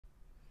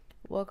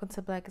Welcome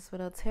to Blackest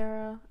Widow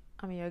Tarot.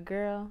 I'm your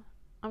girl.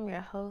 I'm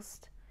your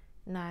host,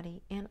 Nadi.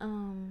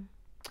 And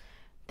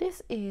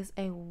this is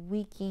a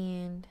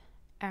weekend,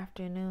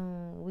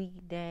 afternoon,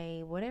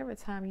 weekday, whatever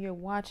time you're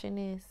watching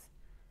this,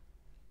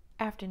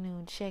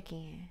 afternoon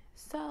check-in.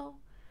 So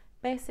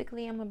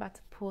basically, I'm about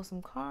to pull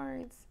some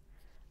cards.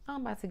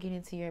 I'm about to get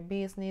into your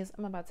business.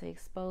 I'm about to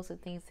expose the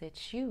things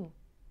that you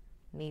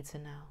need to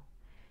know.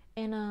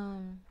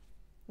 And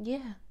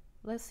yeah,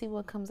 let's see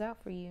what comes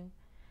out for you.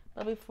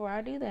 But before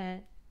I do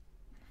that,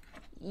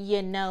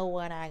 you know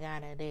what I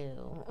gotta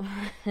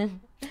do.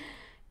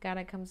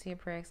 Gotta come to your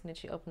prayer and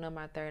that you open up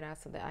my third eye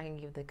so that I can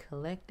give the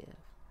collective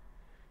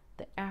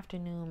the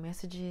afternoon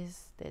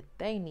messages that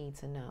they need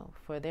to know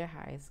for their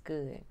highest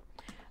good.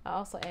 I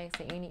also ask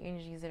that any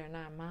energies that are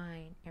not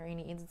mine or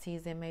any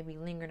entities that may be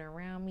lingering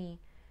around me,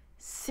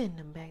 send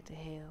them back to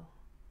hell.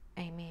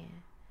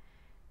 Amen.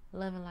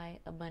 Love and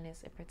light,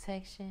 abundance, and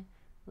protection.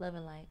 Love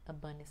and light,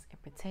 abundance,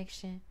 and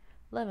protection.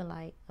 Love and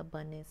light,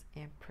 abundance,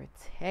 and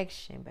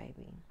protection,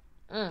 baby.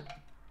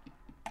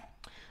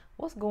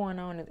 What's going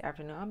on this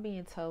afternoon? I'm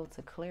being told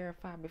to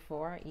clarify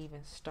before I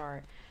even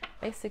start.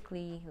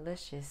 Basically,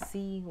 let's just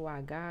see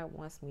why God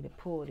wants me to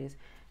pull this.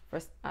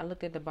 First, I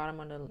looked at the bottom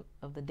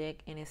of the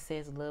deck and it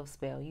says love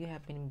spell. You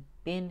have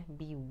been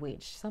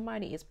bewitched.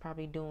 Somebody is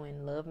probably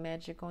doing love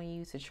magic on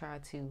you to try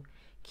to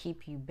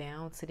keep you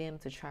bound to them,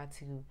 to try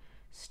to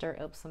stir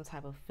up some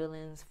type of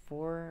feelings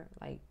for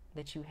like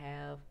that you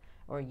have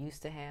or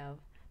used to have.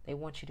 They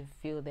want you to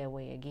feel that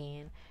way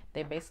again.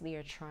 They basically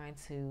are trying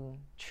to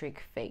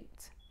trick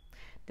fate.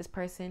 This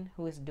person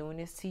who is doing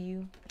this to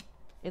you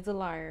is a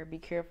liar. Be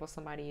careful,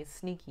 somebody is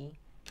sneaky.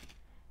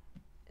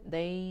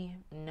 They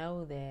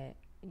know that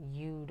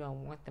you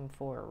don't want them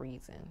for a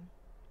reason.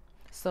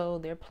 So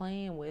they're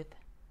playing with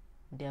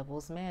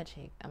devil's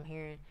magic. I'm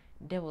hearing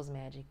devil's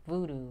magic,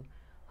 voodoo,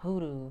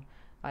 hoodoo,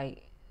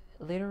 like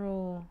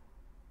literal.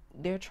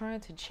 They're trying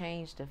to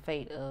change the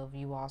fate of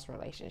you all's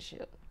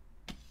relationship.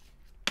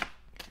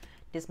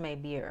 This may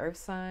be an earth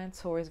sign,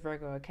 Taurus,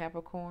 Virgo, or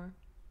Capricorn.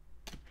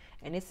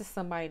 And this is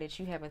somebody that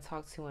you haven't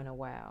talked to in a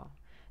while.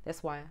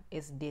 That's why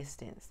it's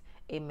distance.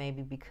 It may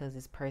be because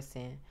this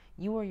person,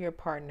 you or your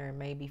partner,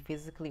 may be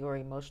physically or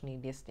emotionally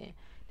distant.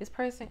 This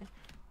person,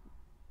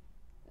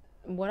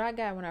 what I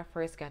got when I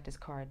first got this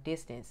card,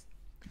 distance.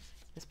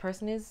 This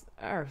person is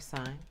an earth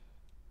sign.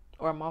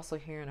 Or I'm also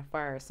hearing a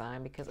fire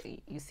sign because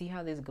you see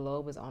how this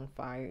globe is on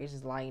fire. It's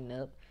just lighting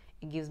up.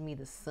 It gives me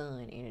the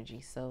sun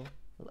energy. So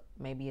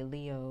maybe a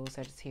Leo,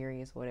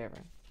 Sagittarius, whatever.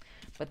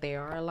 But they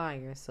are a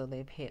liar, so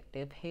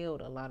they've held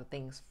a lot of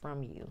things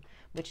from you,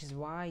 which is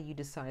why you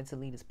decided to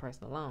leave this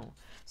person alone.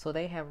 So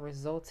they have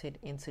resulted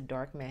into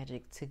dark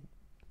magic to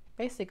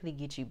basically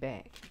get you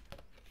back.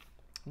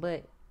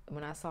 But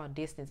when I saw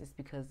distance, it's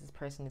because this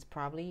person is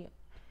probably,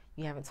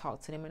 you haven't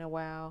talked to them in a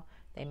while.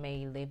 They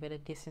may live at a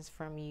distance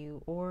from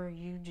you, or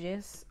you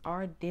just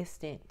are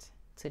distant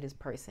to this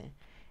person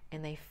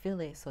and they feel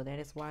it. So that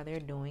is why they're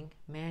doing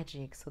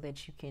magic, so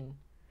that you can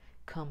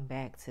come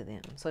back to them,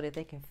 so that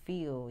they can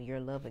feel your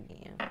love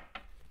again.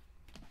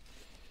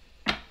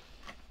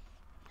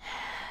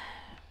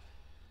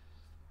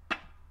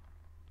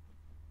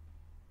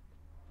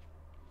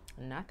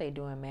 Not they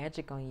doing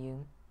magic on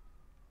you.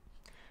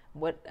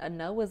 What a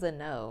no is a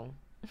no.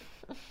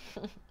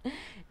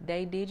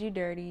 They did you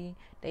dirty.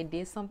 They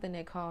did something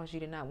that caused you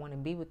to not want to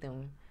be with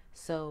them.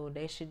 So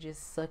they should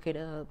just suck it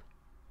up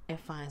and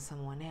find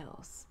someone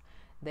else.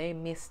 They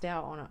missed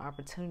out on an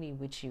opportunity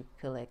with you,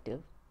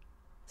 collective.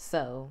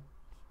 So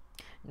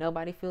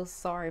nobody feels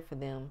sorry for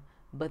them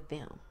but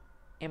them.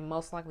 And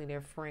most likely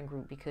their friend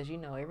group, because you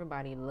know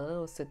everybody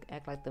loves to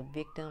act like the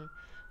victim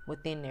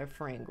within their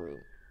friend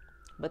group.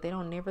 But they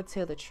don't never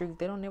tell the truth.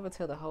 They don't never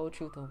tell the whole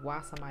truth of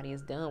why somebody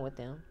is done with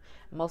them.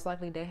 Most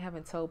likely they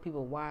haven't told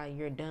people why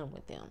you're done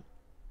with them.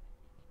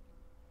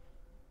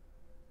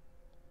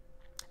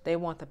 They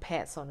want the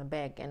pats on the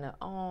back and the,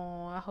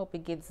 oh, I hope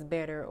it gets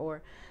better,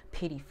 or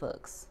pity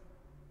fucks.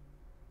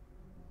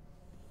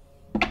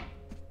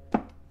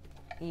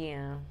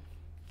 Yeah.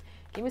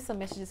 Give me some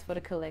messages for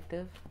the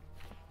collective.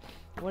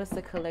 What does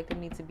the collective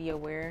need to be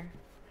aware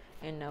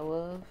and know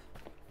of?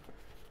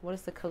 What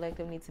does the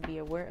collective need to be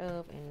aware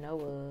of and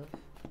know of?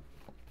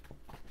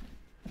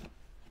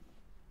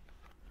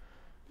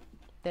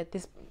 That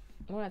this,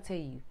 what I tell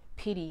you,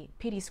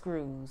 pity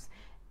screws,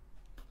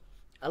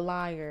 a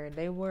liar.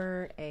 They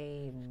were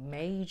a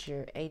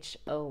major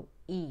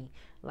HOE.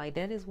 Like,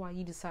 that is why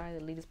you decided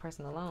to leave this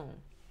person alone.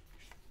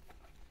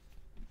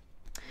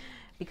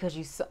 Because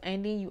you saw,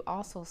 and then you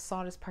also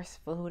saw this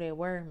person for who they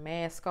were,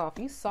 mask off.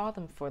 You saw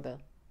them for the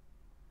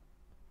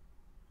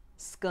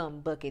scum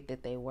bucket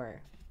that they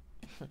were.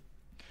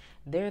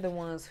 They're the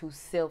ones who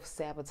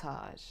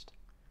self-sabotaged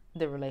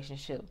the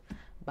relationship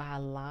by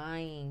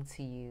lying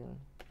to you.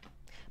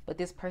 But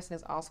this person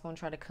is also going to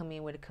try to come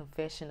in with a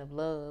confession of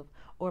love,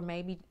 or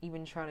maybe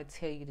even try to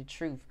tell you the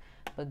truth.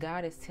 But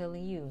God is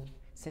telling you,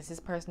 since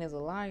this person is a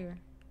liar,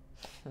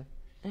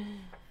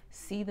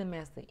 see them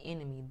as the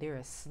enemy. They're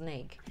a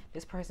snake.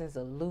 This person is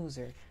a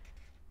loser.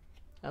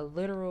 A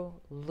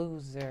literal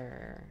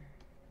loser.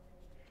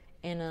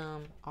 And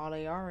all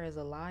they are is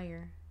a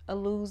liar, a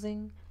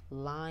losing,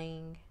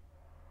 lying.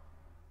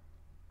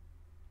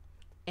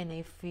 And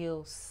they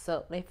feel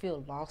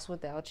lost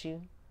without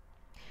you.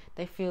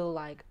 They feel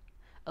like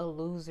a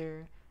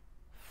loser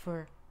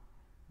for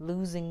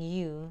losing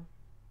you.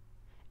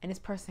 And this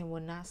person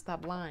will not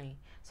stop lying.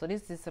 So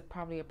this is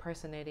probably a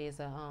person that is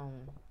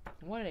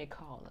what do they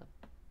call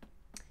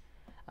it?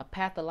 A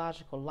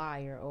pathological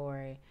liar,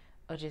 or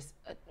just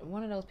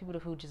one of those people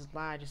who just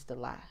lie just to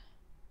lie.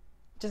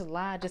 Just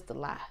lie just to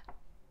lie.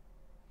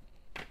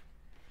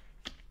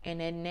 And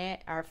that Nat,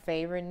 our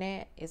favorite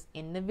Nat, is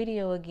in the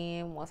video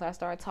again. Once I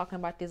start talking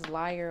about this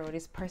liar or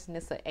this person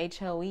that's a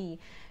HOE,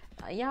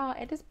 y'all,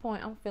 at this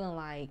point, I'm feeling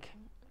like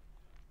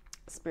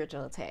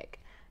spiritual attack.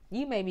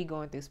 You may be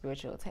going through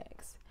spiritual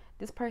attacks.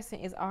 This person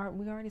is,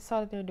 we already saw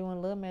that they're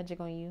doing love magic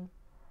on you.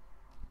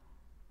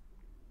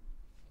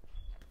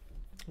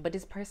 But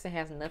this person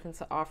has nothing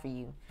to offer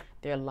you.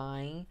 They're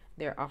lying,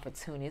 they're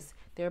opportunists,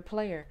 they're a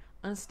player,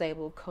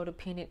 unstable,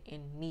 codependent,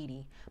 and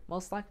needy.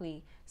 Most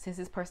likely, since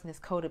this person is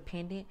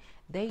codependent,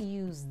 they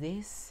use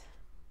this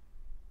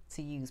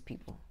to use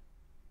people.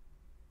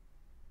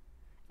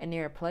 And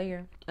they're a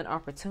player, an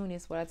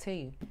opportunist, what I tell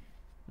you.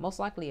 Most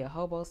likely a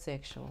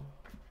homosexual.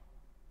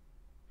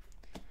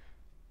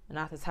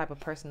 Not the type of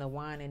person to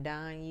wine and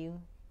dine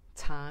you.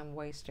 Time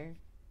waster.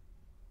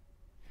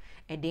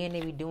 And then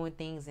they be doing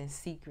things in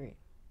secret.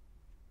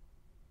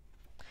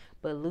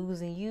 But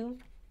losing you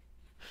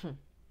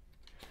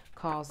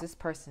caused this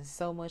person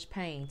so much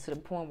pain to the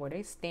point where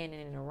they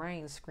standing in the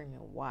rain screaming,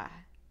 why?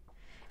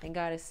 And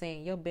God is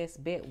saying your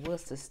best bet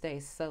was to stay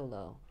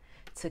solo.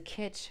 To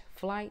catch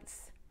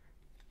flights,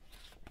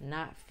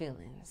 not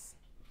feelings.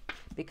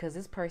 Because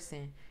this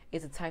person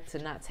is the type to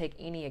not take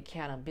any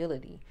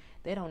accountability.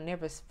 They don't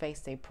never face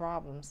their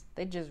problems.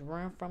 They just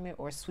run from it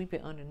or sweep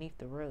it underneath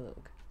the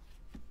rug.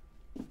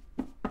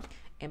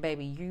 And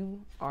baby,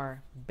 you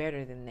are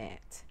better than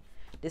that.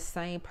 This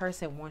same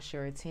person wants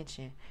your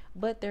attention,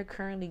 but they're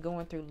currently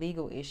going through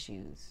legal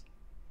issues.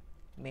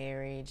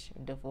 Marriage,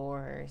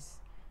 divorce,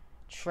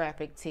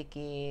 traffic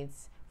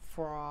tickets,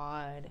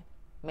 fraud,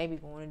 maybe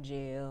going to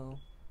jail.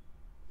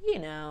 You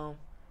know,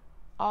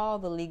 all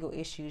the legal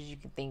issues you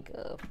can think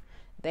of.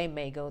 They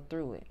may go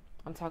through it.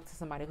 I'm talking to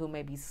somebody who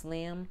may be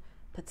slim,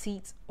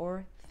 petite,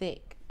 or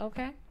thick.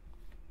 Okay?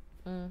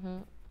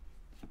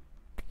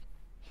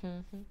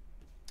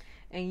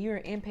 And you're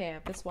an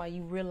empath. That's why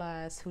you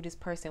realize who this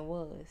person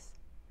was.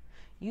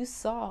 You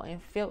saw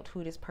and felt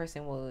who this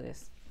person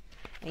was.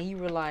 And you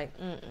were like,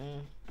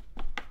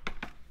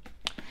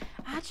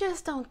 I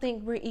just don't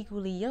think we're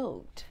equally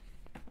yoked.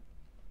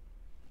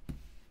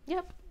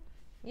 Yep.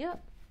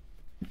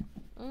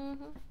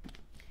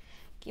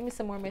 Give me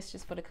some more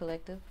messages for the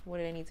collective. What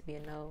do they need to be a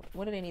no?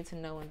 What do they need to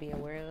know and be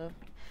aware of?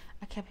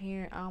 I kept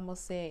hearing, I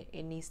almost said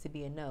it needs to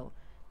be a no.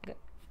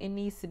 It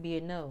needs to be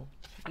a no.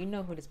 You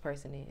know who this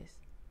person is.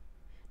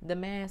 The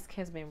mask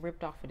has been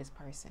ripped off of this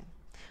person.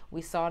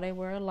 We saw they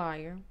were a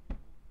liar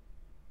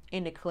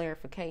in the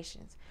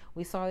clarifications.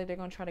 We saw that they're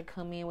going to try to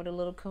come in with a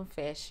little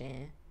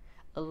confession,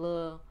 a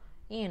little,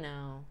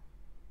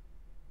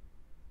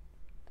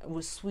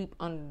 will sweep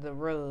under the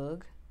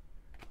rug.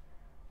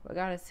 But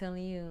God is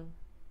telling you,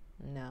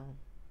 no.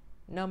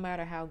 No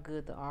matter how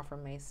good the offer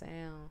may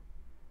sound,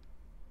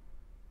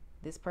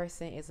 this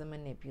person is a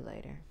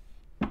manipulator.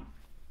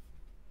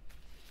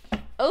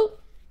 Oop.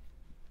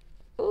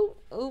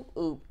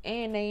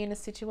 And they in a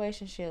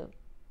situationship.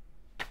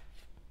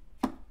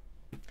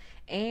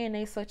 And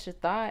they such a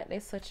thought, they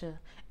such a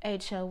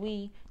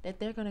HOE that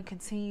they're going to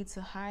continue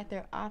to hide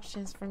their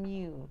options from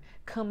you.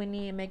 Coming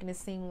in, making it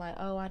seem like,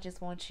 oh, I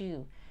just want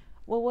you.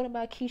 Well, what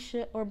about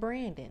Keisha or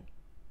Brandon?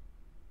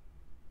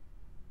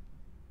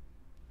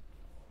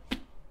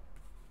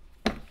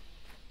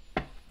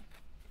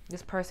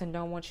 This person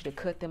don't want you to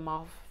cut them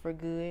off for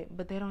good,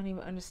 but they don't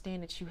even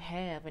understand that you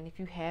have. And if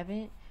you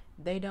haven't,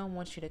 they don't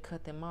want you to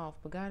cut them off.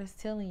 But God is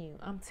telling you,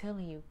 I'm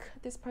telling you,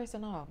 cut this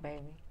person off,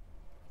 baby.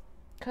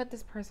 Cut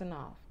this person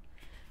off.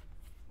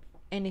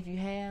 And if you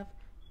have,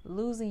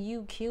 losing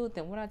you killed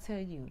them. What I tell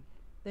you,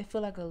 they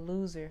feel like a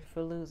loser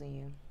for losing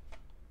you.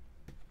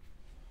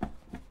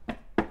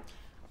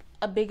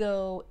 A big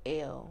old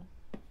L.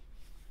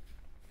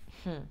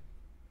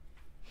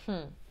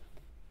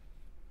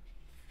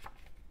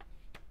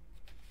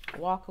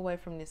 Walk away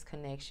from this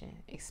connection,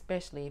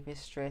 especially if it's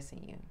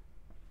stressing you.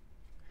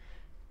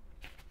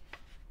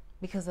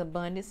 Because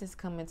abundance is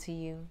coming to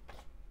you.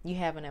 You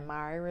have an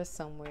admirer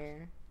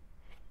somewhere.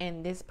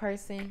 And this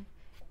person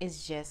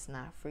is just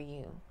not for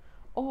you.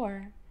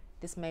 Or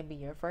this may be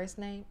your first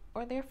name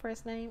or their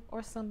first name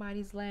or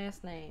somebody's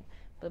last name.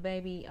 But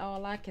baby,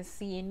 all I can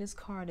see in this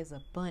card is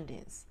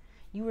abundance.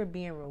 You are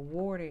being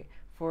rewarded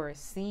for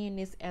seeing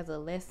this as a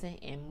lesson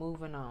and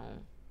moving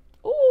on.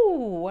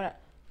 Ooh,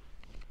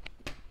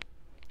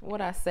 what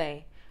I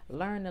say?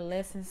 Learn the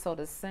lesson so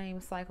the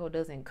same cycle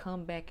doesn't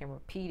come back and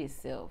repeat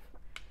itself.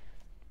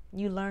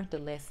 You learned the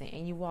lesson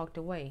and you walked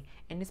away.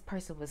 And this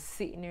person was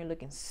sitting there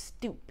looking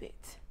stupid.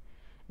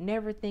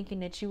 never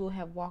thinking that you will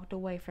have walked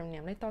away from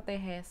them. They thought they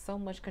had so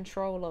much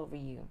control over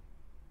you.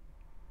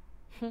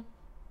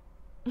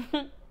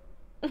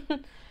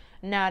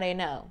 Now they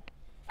know.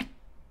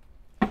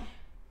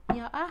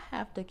 Yeah, I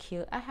have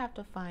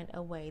to find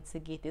a way to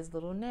get this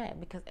little gnat,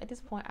 because at this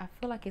point I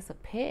feel like it's a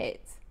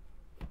pet.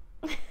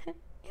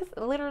 It's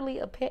literally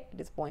a pet at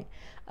this point,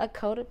 a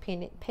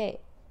codependent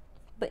pet.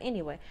 But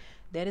anyway,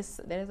 that is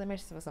a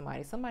message for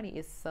somebody. Somebody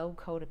is so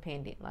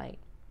codependent, like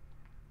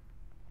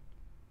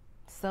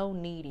so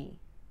needy,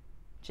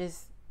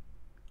 just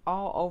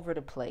all over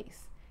the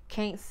place,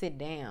 can't sit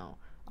down,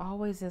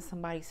 always in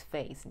somebody's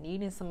face,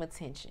 needing some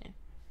attention.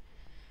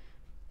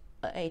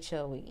 A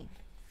HOE.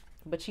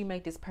 But you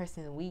make this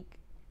person weak,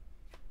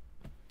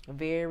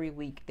 very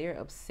weak. They're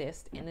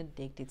obsessed and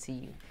addicted to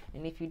you.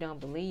 And if you don't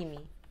believe me,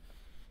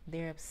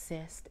 they're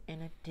obsessed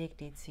and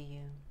addicted to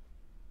you.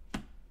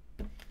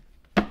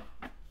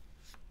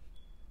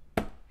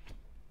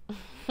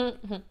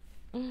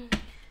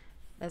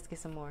 Let's get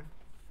some more.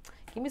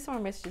 Give me some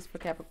more messages for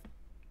Capricorn.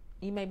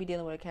 You may be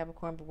dealing with a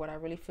Capricorn, but what I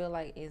really feel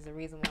like is the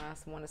reason why I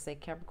want to say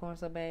Capricorn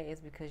so bad is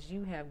because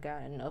you have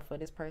gotten enough of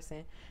this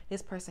person.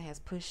 This person has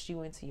pushed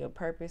you into your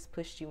purpose,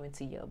 pushed you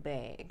into your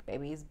bag.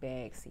 Baby, it's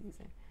bag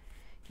season.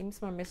 Give me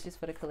some more messages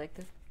for the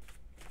collective.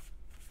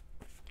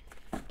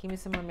 Give me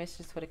some more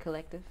messages for the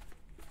collective.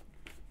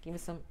 Give me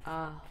some,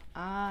 I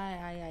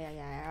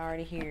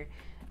already hear.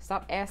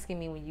 Stop asking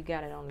me when you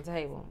got it on the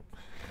table.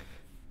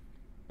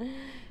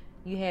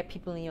 You had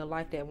people in your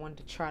life that wanted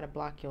to try to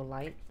block your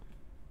light.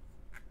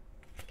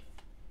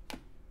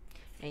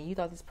 And you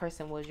thought this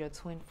person was your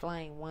twin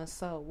flame, one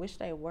soul, which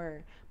they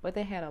were. But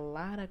they had a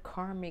lot of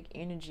karmic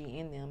energy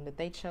in them that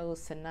they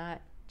chose to not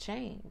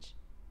change.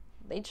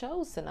 They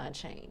chose to not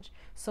change.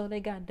 So they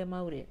got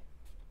demoted.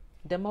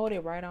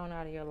 Demoted right on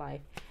out of your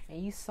life.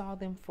 And you saw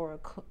them for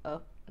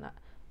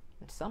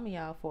some of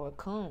y'all for a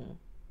coon.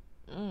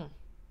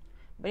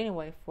 But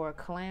anyway, for a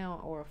clown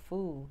or a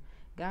fool.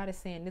 God is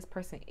saying this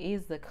person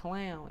is the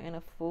clown and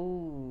a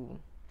fool.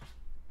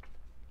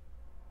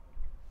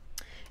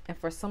 And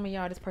for some of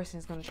y'all, this person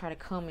is going to try to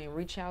come and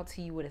reach out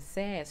to you with a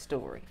sad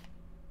story.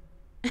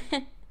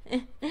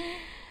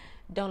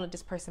 Don't let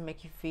this person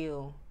make you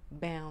feel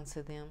bound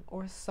to them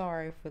or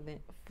sorry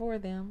for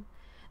them.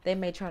 They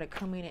may try to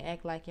come in and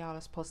act like y'all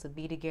are supposed to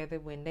be together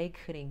when they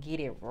couldn't get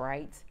it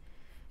right.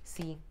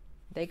 See,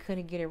 they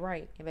couldn't get it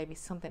right, and maybe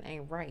something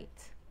ain't right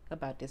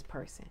about this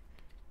person.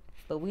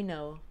 But we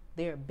know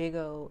they're a big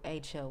old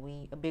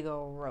HOE, a big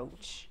old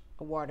roach,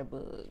 a water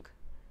bug.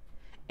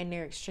 And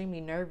they're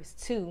extremely nervous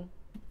to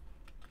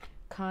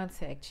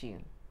contact you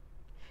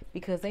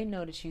because they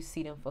know that you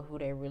see them for who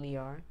they really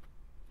are.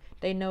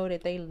 They know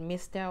that they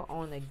missed out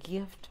on a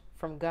gift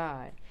from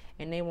God,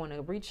 and they want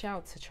to reach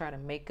out to try to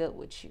make up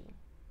with you.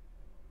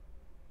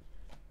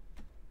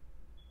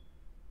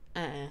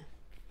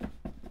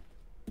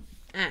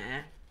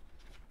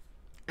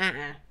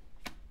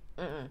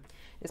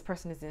 This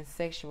person is in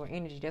sexual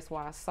energy. That's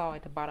why I saw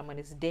at the bottom of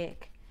this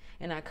deck,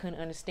 and I couldn't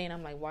understand.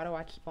 I'm like, why do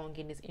I keep on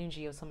getting this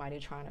energy of somebody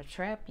trying to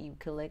trap you,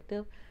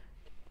 collective?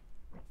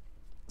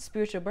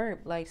 Spiritual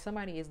burp. Like,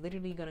 somebody is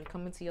literally going to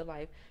come into your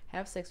life,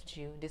 have sex with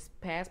you, this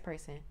past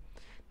person,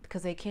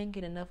 because they can't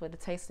get enough of the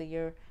taste of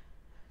your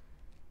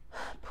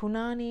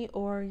punani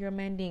or your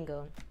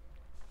mandingo.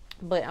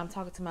 But I'm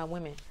talking to my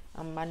women.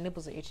 My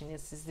nipples are itching.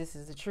 This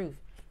is the truth.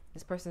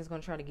 This person is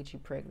going to try to get you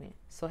pregnant.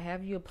 So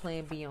have your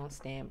plan B on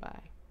standby.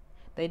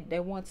 They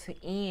want to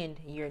end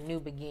your new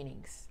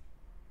beginnings.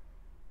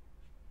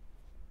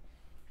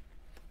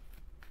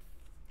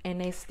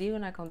 And they still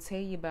not going to tell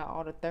you about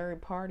all the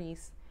third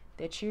parties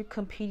that you're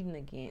competing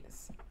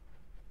against.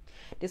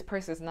 This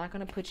person is not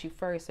going to put you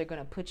first. They're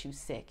going to put you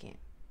second.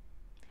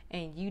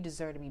 And you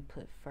deserve to be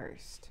put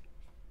first.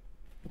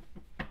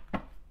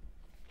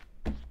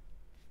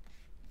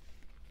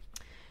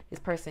 This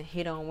person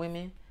hit on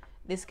women.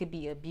 This could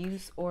be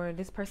abuse, or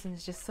this person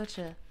is just such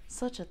a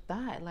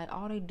thought. Like,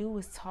 all they do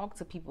is talk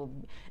to people.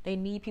 They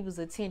need people's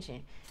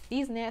attention.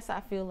 These gnats,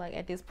 I feel like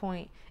at this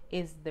point,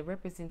 is the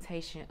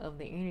representation of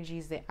the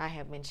energies that I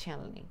have been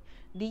channeling.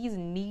 These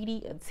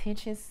needy,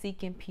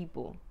 attention-seeking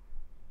people,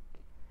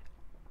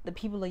 the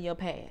people of your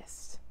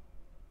past,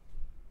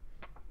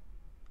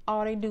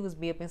 all they do is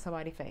be up in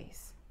somebody's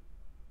face.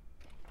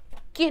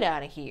 Get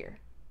out of here.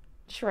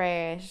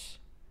 Trash.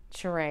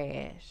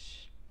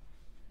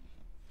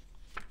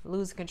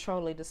 Lose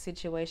control of the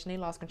situation. They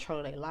lost control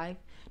of their life.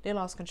 They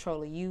lost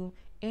control of you.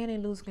 And they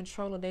lose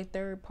control of their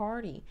third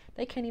party.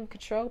 They can't even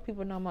control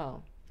people no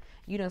more.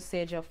 You done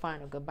said your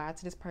final goodbye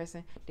to this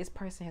person. This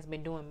person has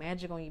been doing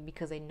magic on you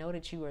because they know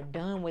that you are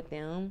done with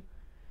them.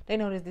 They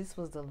know that this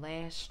was the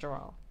last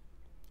straw.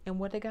 And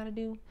what they got to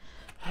do?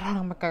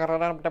 A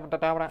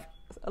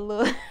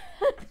little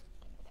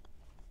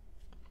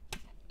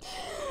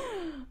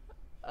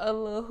a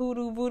little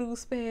hoodoo voodoo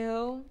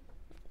spell.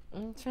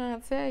 I'm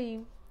trying to tell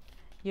you.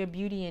 Your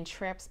beauty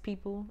entraps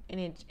people, and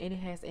it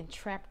has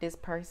entrapped this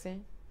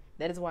person.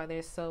 That is why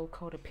they're so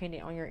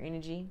codependent on your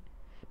energy,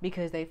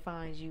 because they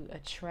find you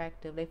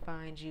attractive. They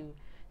find you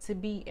to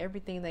be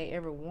everything they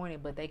ever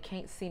wanted, but they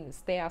can't seem to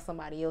stay out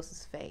somebody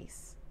else's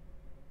face.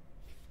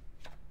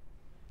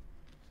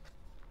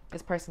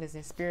 This person is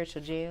in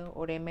spiritual jail,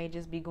 or they may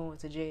just be going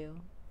to jail.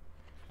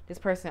 This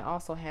person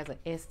also has an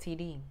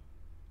STD.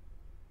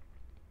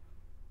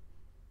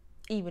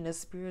 Even a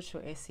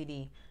spiritual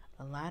STD.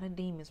 A lot of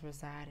demons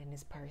reside in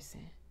this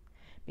person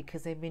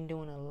because they've been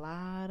doing a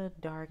lot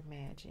of dark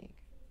magic,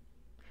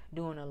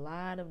 doing a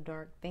lot of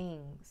dark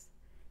things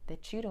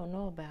that you don't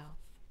know about.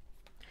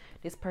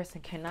 This person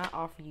cannot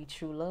offer you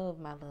true love,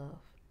 my love.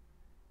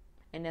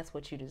 And that's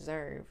what you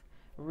deserve.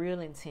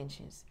 Real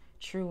intentions,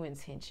 true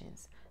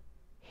intentions,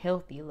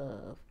 healthy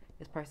love.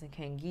 This person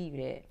can't give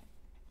you that.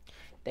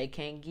 They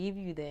can't give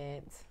you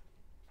that.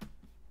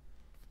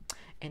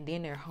 And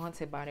then they're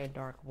haunted by their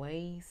dark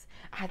ways.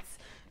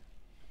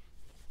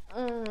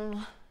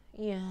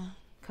 Yeah.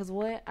 Cause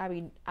what? I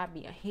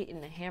be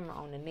hitting the hammer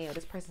on the nail.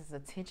 This person's an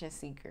attention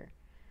seeker.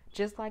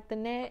 Just like the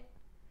net.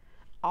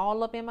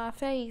 All up in my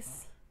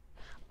face.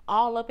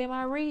 All up in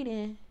my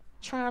reading.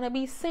 Trying to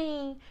be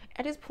seen.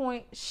 At this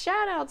point,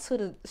 shout out to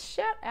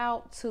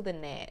the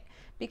net.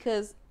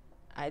 Because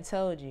I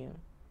told you,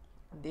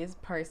 this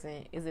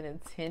person is an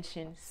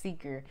attention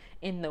seeker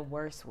in the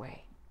worst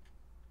way.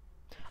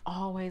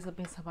 Always up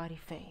in somebody's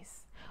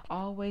face.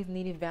 Always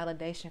needed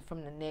validation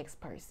from the next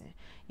person.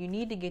 You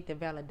need to get the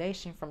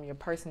validation from your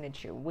person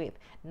that you're with,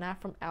 not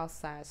from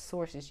outside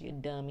sources, you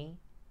dummy.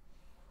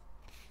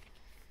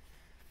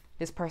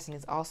 This person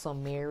is also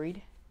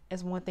married.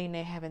 That's one thing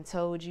they haven't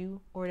told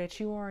you, or that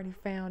you already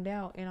found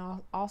out,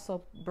 and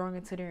also bring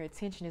it to their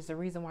attention is the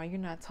reason why you're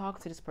not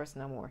talking to this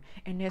person no more,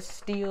 and they're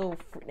still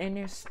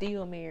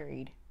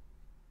married.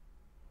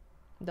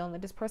 Don't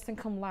let this person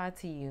come lie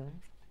to you.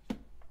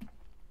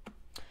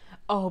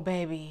 Oh,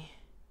 baby,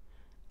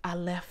 I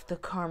left the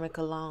karmic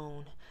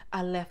alone.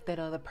 I left that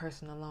other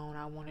person alone.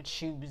 I want to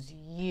choose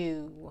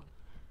you.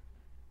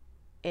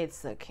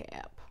 It's a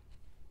cap.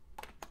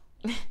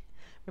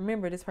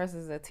 Remember, this person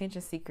is an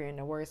attention seeker in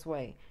the worst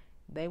way.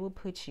 They will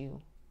put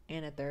you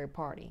in a third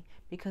party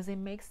because it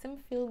makes them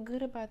feel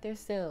good about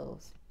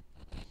themselves.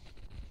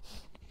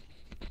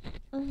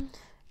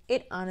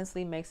 It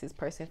honestly makes this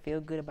person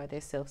feel good about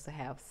themselves to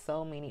have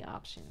so many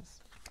options.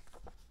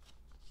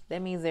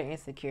 That means they're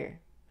insecure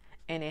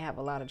and they have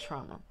a lot of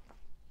trauma.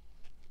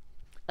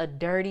 A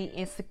dirty,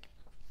 insecure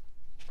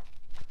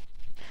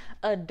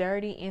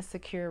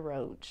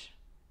roach.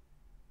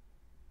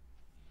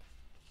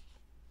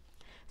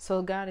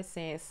 So God is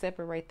saying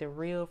separate the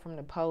real from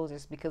the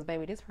posers, because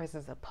baby, this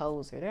person's a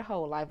poser. Their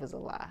whole life is a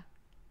lie.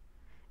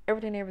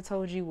 Everything they ever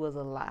told you was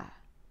a lie.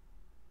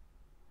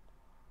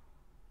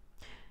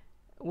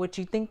 What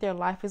you think their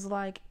life is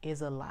like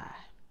is a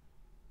lie.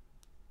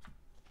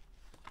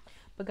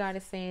 But God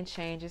is saying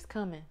change is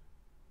coming.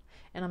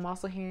 And I'm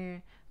also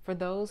hearing for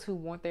those who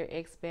want their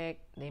ex back,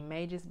 they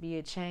may just be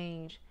a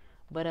change,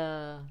 but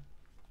your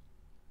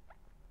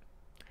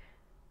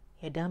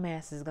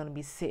dumbass is going to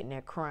be sitting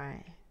there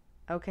crying.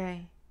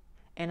 Okay?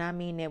 And I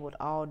mean that with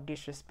all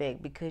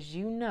disrespect, because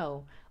you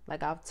know,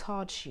 like I've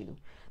taught you,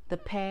 the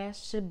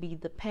past should be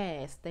the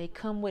past. They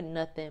come with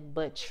nothing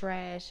but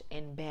trash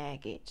and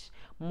baggage,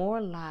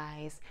 more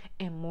lies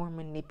and more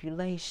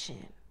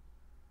manipulation.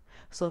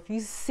 So if you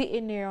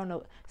sitting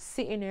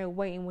there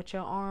waiting with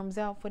your arms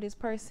out for this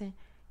person,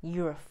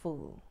 you're a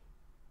fool.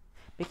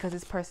 Because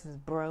this person is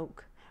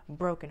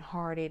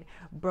broken-hearted,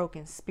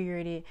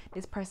 broken-spirited.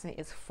 This person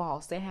is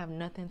false. They have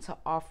nothing to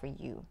offer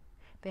you.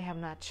 They have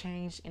not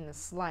changed in the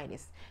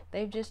slightest.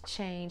 They've just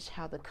changed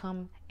how to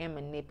come and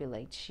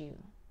manipulate you.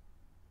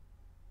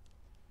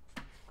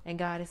 And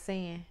God is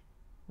saying,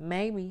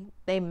 maybe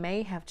they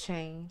may have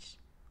changed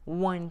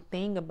one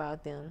thing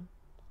about them,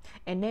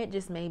 and that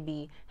just may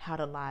be how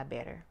to lie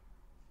better.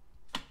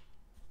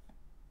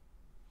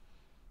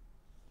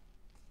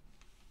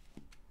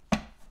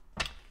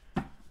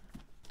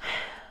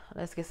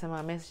 Let's get some of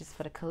my messages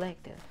for the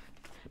collective.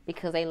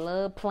 Because they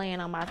love playing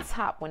on my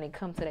top when it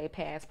comes to their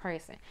past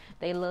person.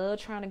 They love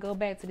trying to go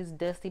back to this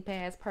dusty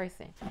past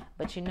person.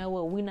 But you know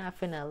what? We're not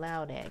finna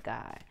allow that,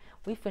 God.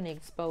 We finna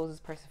expose this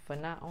person for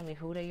not only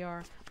who they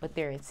are, but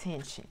their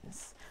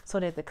intentions. So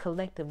that the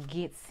collective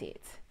gets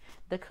it.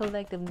 The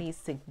collective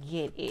needs to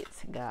get it,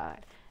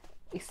 God.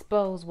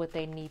 Expose what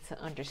they need to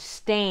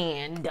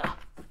understand.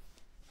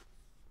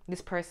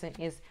 This person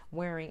is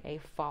wearing a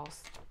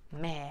false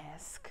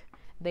mask.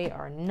 They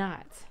are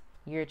not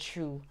your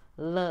true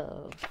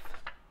love.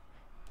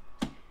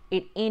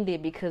 It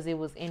ended because it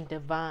was in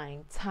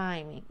divine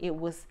timing. It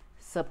was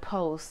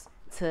supposed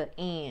to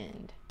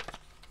end.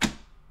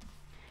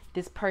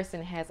 This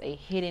person has a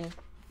hidden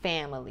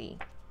family,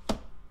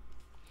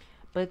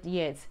 but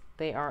yet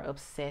they are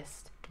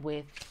obsessed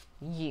with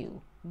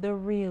you, the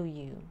real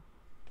you.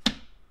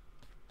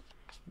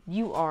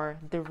 You are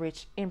the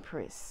rich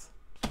empress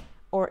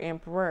or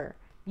emperor.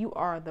 You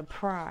are the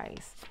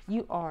prize.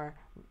 You are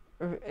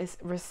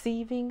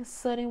receiving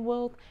sudden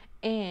wealth,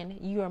 and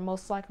you are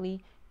most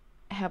likely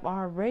have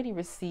already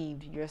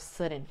received your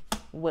sudden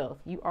wealth.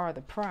 You are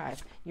the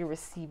prize. You're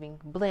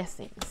receiving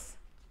blessings.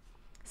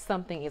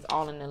 something is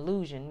all an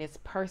illusion. This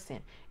person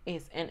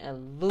is an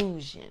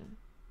illusion.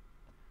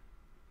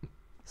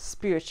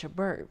 Spiritual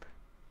burp.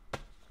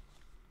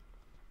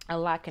 A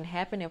lot can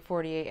happen in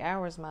 48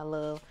 hours, my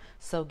love.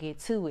 So get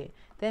to it.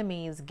 That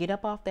means get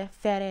up off that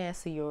fat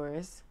ass of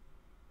yours.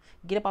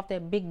 Get up off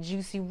that big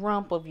juicy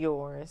rump of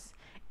yours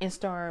and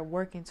start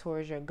working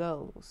towards your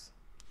goals.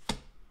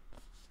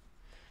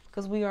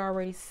 Because we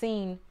already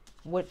seen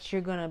what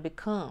you're going to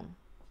become.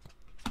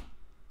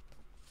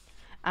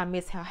 I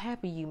miss how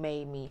happy you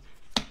made me.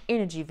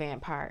 Energy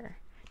vampire.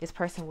 This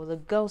person was a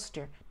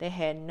ghoster. They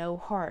had no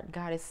heart.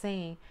 God is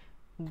saying,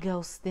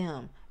 ghost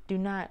them. Do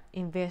not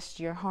invest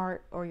your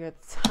heart or your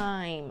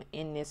time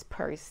in this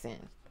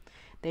person.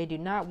 They do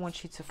not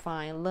want you to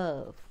find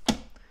love.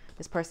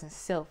 This person's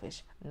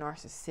selfish,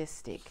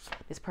 narcissistic.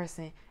 This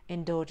person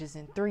indulges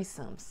in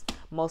threesomes.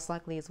 Most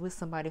likely is with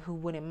somebody who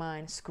wouldn't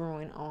mind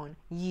screwing on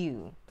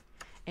you.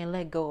 And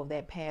let go of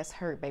that past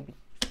hurt, baby.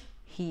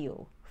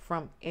 Heal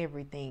from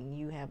everything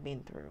you have been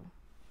through.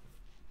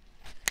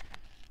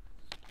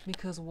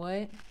 Because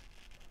what?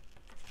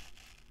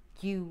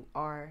 You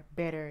are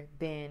better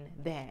than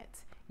that.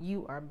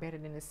 You are better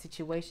than the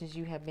situations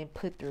you have been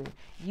put through.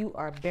 You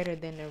are better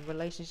than the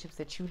relationships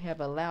that you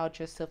have allowed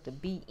yourself to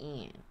be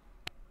in.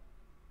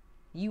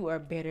 You are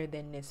better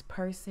than this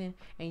person,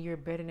 and you're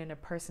better than the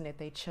person that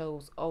they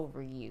chose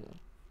over you.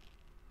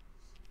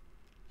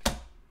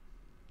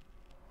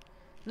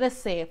 Let's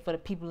say it for the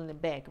people in the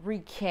back.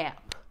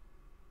 Recap.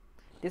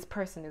 This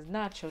person is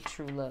not your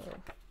true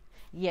love,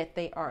 yet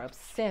they are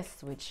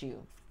obsessed with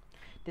you.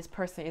 This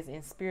person is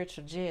in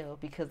spiritual jail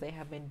because they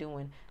have been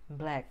doing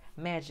black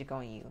magic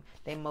on you.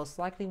 They most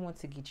likely want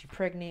to get you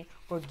pregnant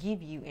or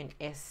give you an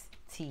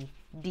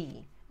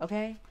STD.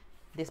 Okay?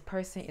 This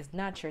person is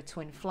not your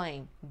twin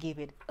flame. Give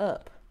it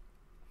up.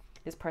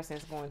 This person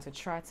is going to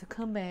try to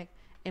come back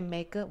and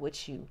make up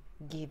with you.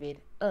 Give it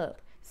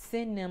up.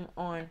 Send them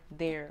on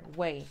their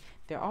way.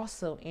 They're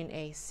also in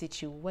a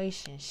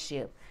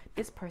situationship.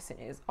 This person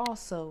is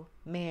also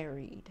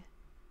married.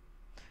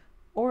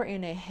 Or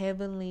in a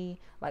heavenly,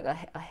 a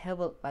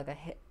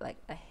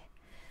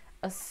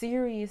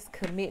serious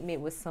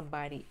commitment with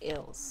somebody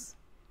else.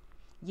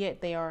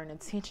 Yet they are an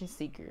attention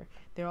seeker.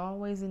 They're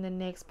always in the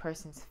next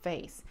person's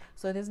face.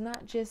 So it's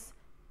not just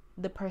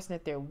the person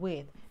that they're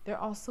with. They're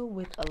also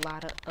with a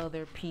lot of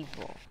other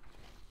people.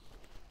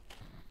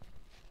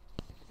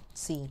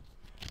 See,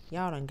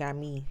 y'all done got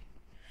me.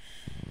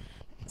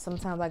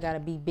 Sometimes I gotta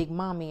be big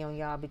mommy on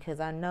y'all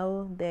because I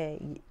know that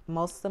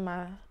most of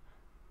my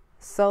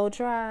soul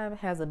tribe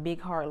has a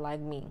big heart like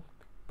me.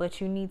 But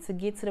you need to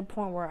get to the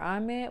point where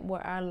I'm at,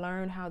 where I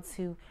learn how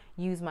to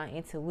use my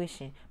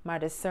intuition, my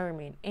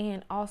discernment,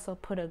 and also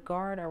put a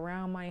guard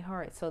around my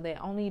heart so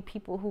that only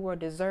people who are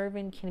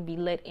deserving can be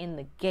let in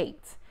the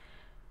gate.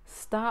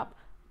 Stop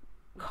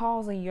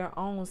causing your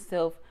own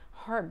self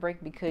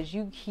heartbreak because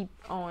you keep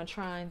on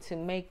trying to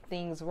make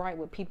things right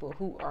with people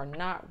who are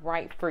not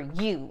right for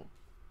you.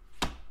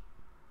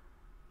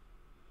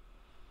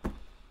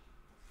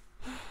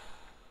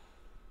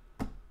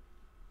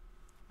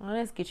 Well,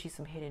 let's get you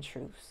some hidden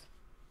truths.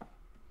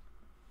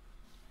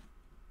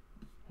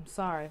 I'm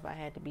sorry if I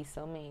had to be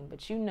so mean,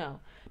 but you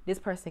know, this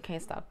person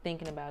can't stop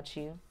thinking about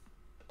you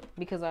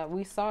because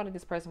we saw that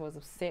this person was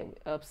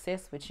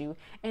obsessed with you,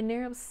 and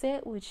they're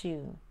upset with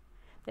you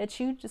that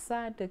you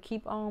decide to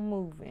keep on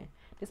moving.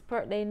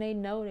 They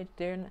know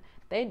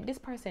that this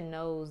person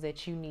knows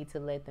that you need to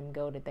let them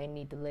go, that they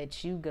need to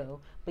let you go,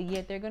 but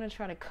yet they're gonna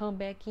try to come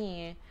back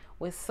in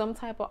with some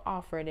type of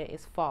offer that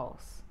is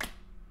false.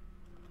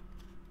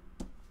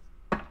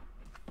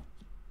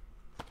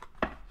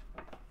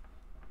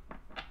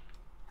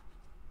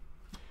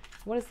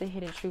 What is the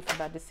hidden truth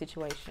about this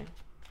situation?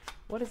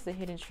 What is the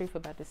hidden truth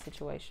about this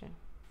situation?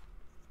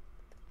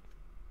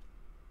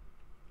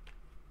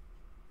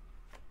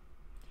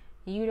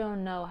 You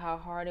don't know how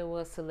hard it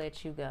was to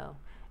let you go.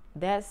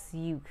 That's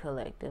you,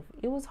 collective.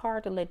 It was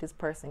hard to let this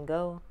person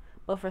go.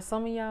 But for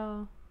some of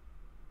y'all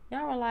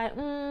were like,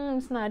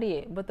 it's not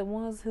it. But the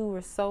ones who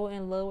were so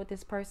in love with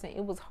this person,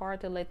 it was hard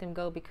to let them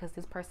go because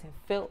this person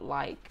felt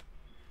like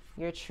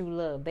your true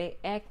love. They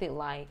acted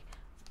like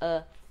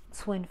a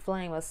twin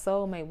flame, a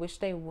soulmate, which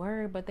they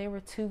were, but they were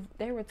too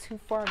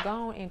far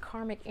gone in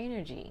karmic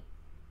energy.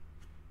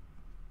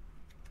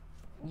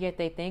 Yet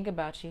they think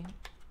about you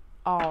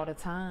all the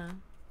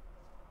time.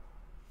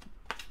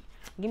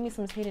 Give me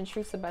some hidden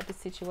truths about this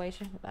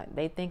situation. Like,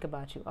 they think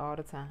about you all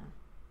the time.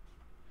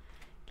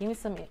 Give me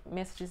some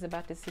messages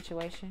about this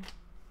situation.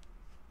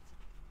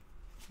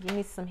 Give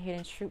me some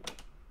hidden truth.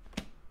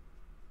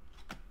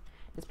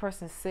 This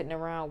person's sitting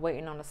around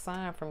waiting on a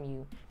sign from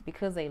you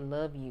because they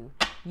love you.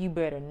 You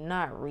better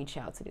not reach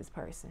out to this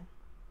person.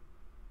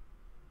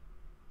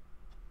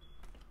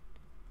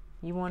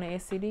 You want an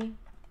STD?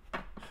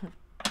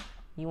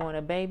 You want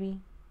a baby?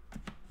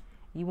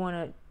 You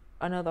want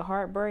another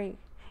heartbreak?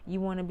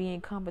 You want to be in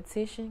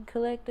competition,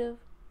 collective?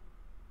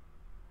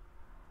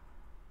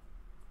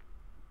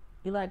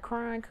 You like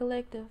crying,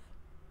 collective?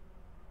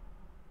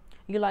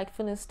 You like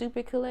feeling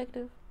stupid,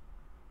 collective?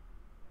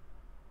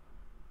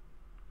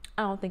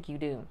 I don't think you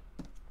do.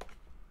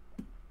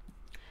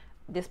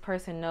 This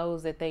person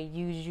knows that they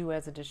use you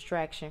as a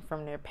distraction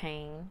from their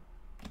pain.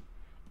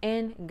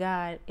 And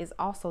God is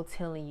also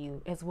telling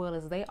you, as well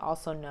as they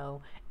also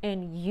know,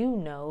 and you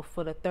know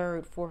for the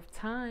third, fourth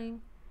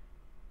time,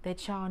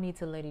 that y'all need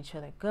to let each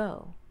other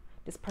go.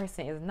 This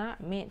person is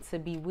not meant to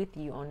be with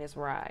you on this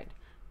ride.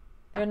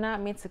 They're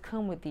not meant to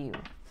come with you.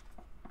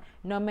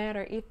 No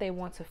matter if they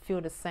want to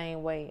feel the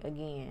same way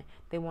again,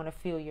 they want to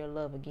feel your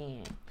love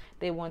again.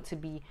 They want to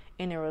be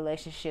in a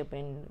relationship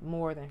and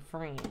more than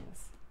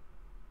friends.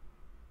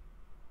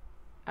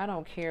 I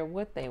don't care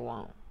what they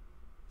want.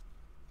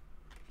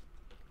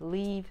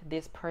 Leave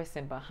this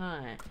person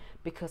behind,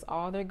 because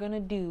all they're going to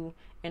do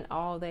and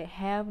all they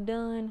have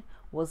done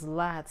was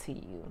lie to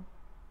you.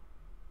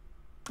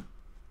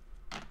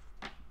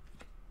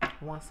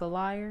 Once a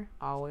liar,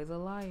 always a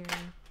liar.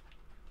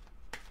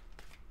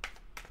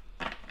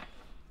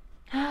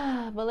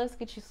 But let's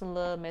get you some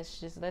love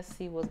messages. Let's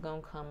see what's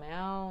going to come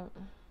out.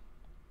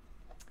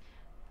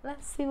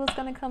 Let's see what's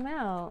going to come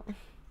out.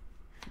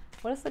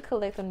 What does the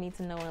collective need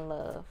to know in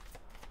love?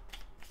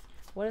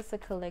 What does the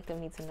collective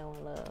need to know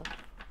in love?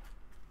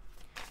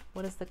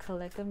 What does the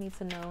collective need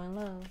to know in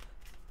love?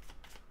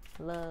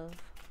 Love,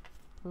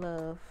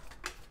 love,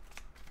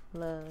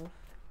 love.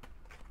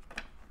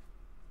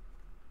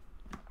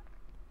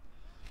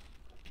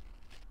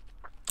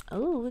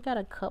 Oh, we got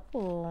a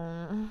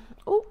couple.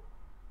 Oh,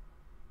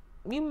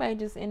 you may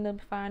just end up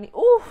finding.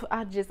 Oh,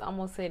 I just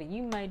almost said it.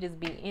 You may just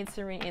be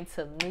entering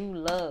into new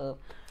love.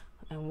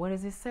 And what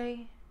does it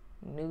say?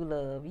 New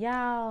love.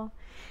 Y'all,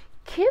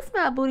 kiss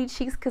my booty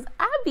cheeks, because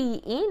I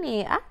be in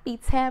it. I be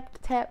tap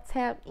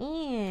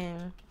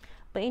in.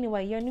 But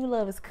anyway, your new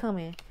love is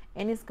coming,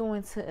 and it's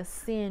going to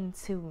ascend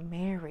to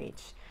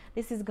marriage.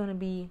 This is going to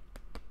be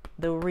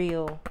the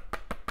real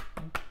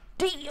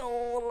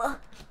deal.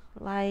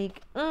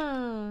 Like,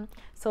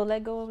 so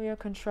let go of your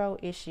control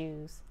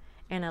issues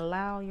and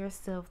allow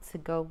yourself to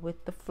go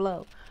with the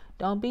flow.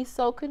 Don't be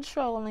so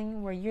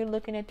controlling where you're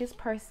looking at this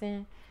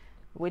person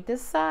with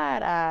this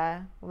side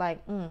eye like,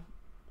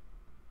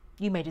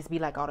 you may just be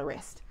like all the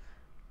rest.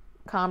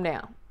 Calm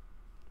down.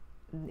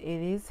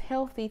 It is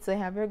healthy to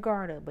have your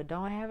guard up, but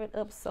don't have it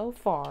up so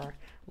far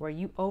where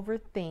you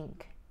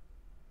overthink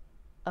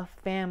a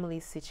family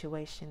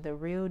situation, the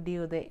real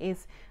deal that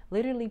is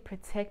literally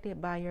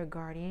protected by your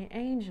guardian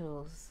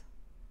angels.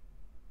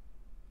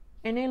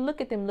 And then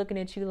look at them looking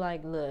at you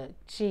like, look,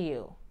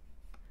 chill.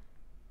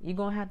 You're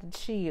going to have to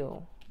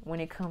chill when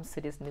it comes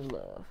to this new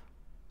love.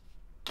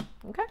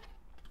 Okay?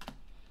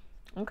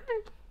 Okay.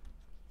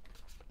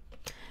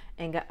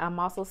 And I'm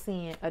also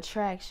seeing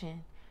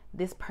attraction.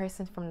 This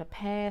person from the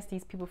past,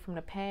 these people from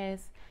the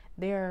past,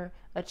 they're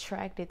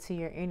attracted to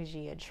your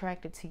energy,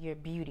 attracted to your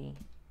beauty.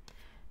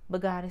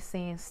 But God is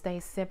saying stay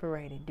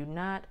separated. Do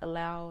not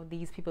allow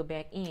these people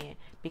back in,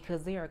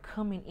 because they are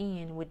coming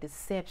in with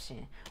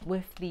deception,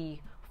 with the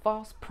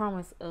false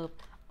promise of,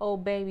 oh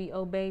baby,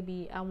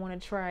 I want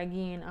to try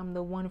again. I'm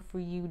the one for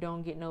you.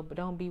 Don't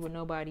be with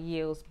nobody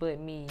else but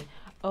me.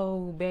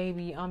 Oh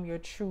baby, I'm your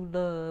true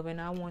love and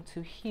I want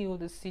to heal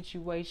the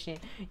situation.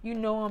 You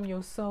know I'm your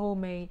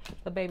soulmate.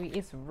 But baby,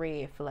 it's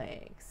red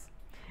flags.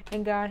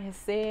 And God has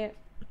said,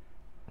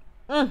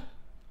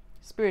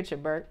 spiritual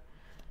birth,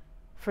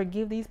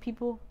 forgive these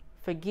people,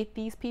 forget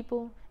these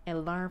people,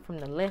 and learn from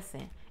the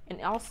lesson. And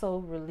also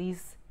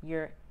release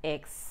your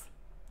ex.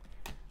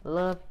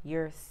 Love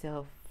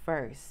yourself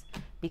first,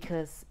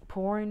 because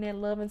pouring that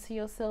love into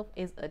yourself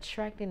is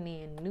attracting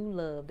in new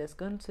love that's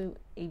going to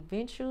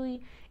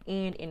eventually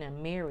end in a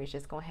marriage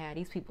that's going to have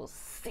these people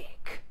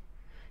sick.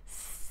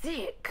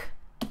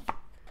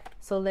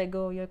 So let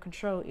go of your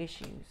control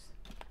issues,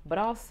 but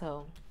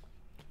also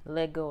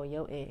let go of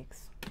your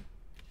ex.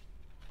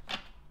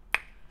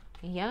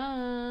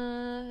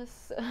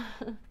 Yes.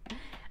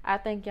 I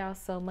thank y'all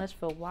so much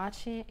for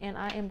watching, and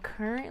I am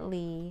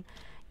currently,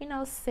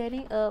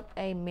 setting up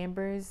a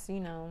members,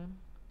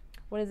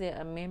 what is it?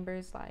 A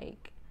members,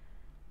 like,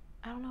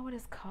 I don't know what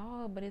it's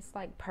called, but it's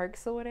like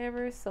perks or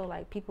whatever. So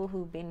like people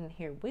who've been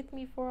here with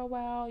me for a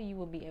while, you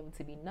will be able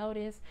to be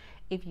noticed.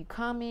 If you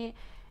comment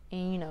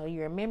and,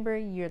 you're a member,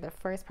 you're the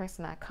first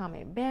person I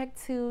comment back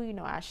to,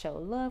 I show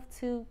love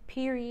to,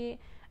 period.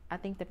 I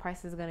think the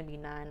price is going to be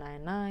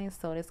 $9.99.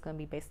 So it's going to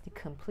be basically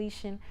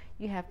completion.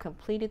 You have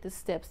completed the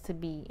steps to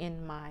be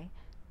in my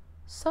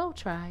soul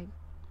tribe.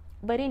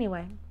 But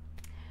anyway,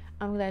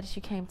 I'm glad that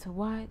you came to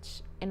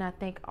watch. And I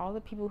thank all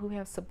the people who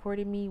have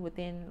supported me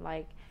within,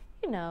 like,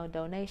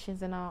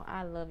 donations and all.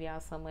 I love y'all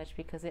so much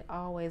because it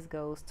always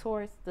goes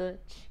towards the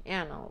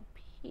channel,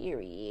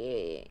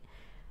 period.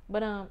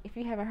 But if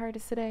you haven't heard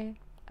this today,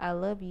 I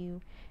love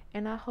you.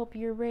 And I hope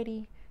you're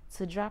ready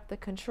to drop the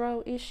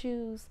control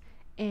issues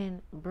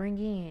and bring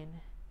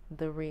in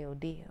the real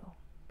deal,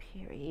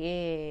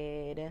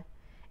 period.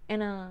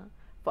 And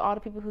for all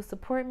the people who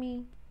support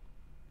me,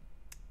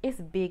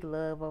 it's big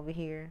love over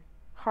here.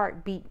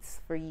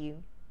 Heartbeats for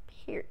you.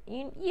 Here,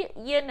 you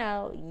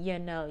know.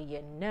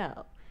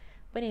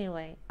 But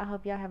anyway, I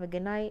hope y'all have a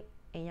good night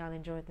and y'all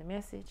enjoyed the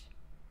message.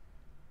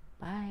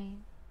 Bye.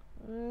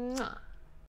 Mwah.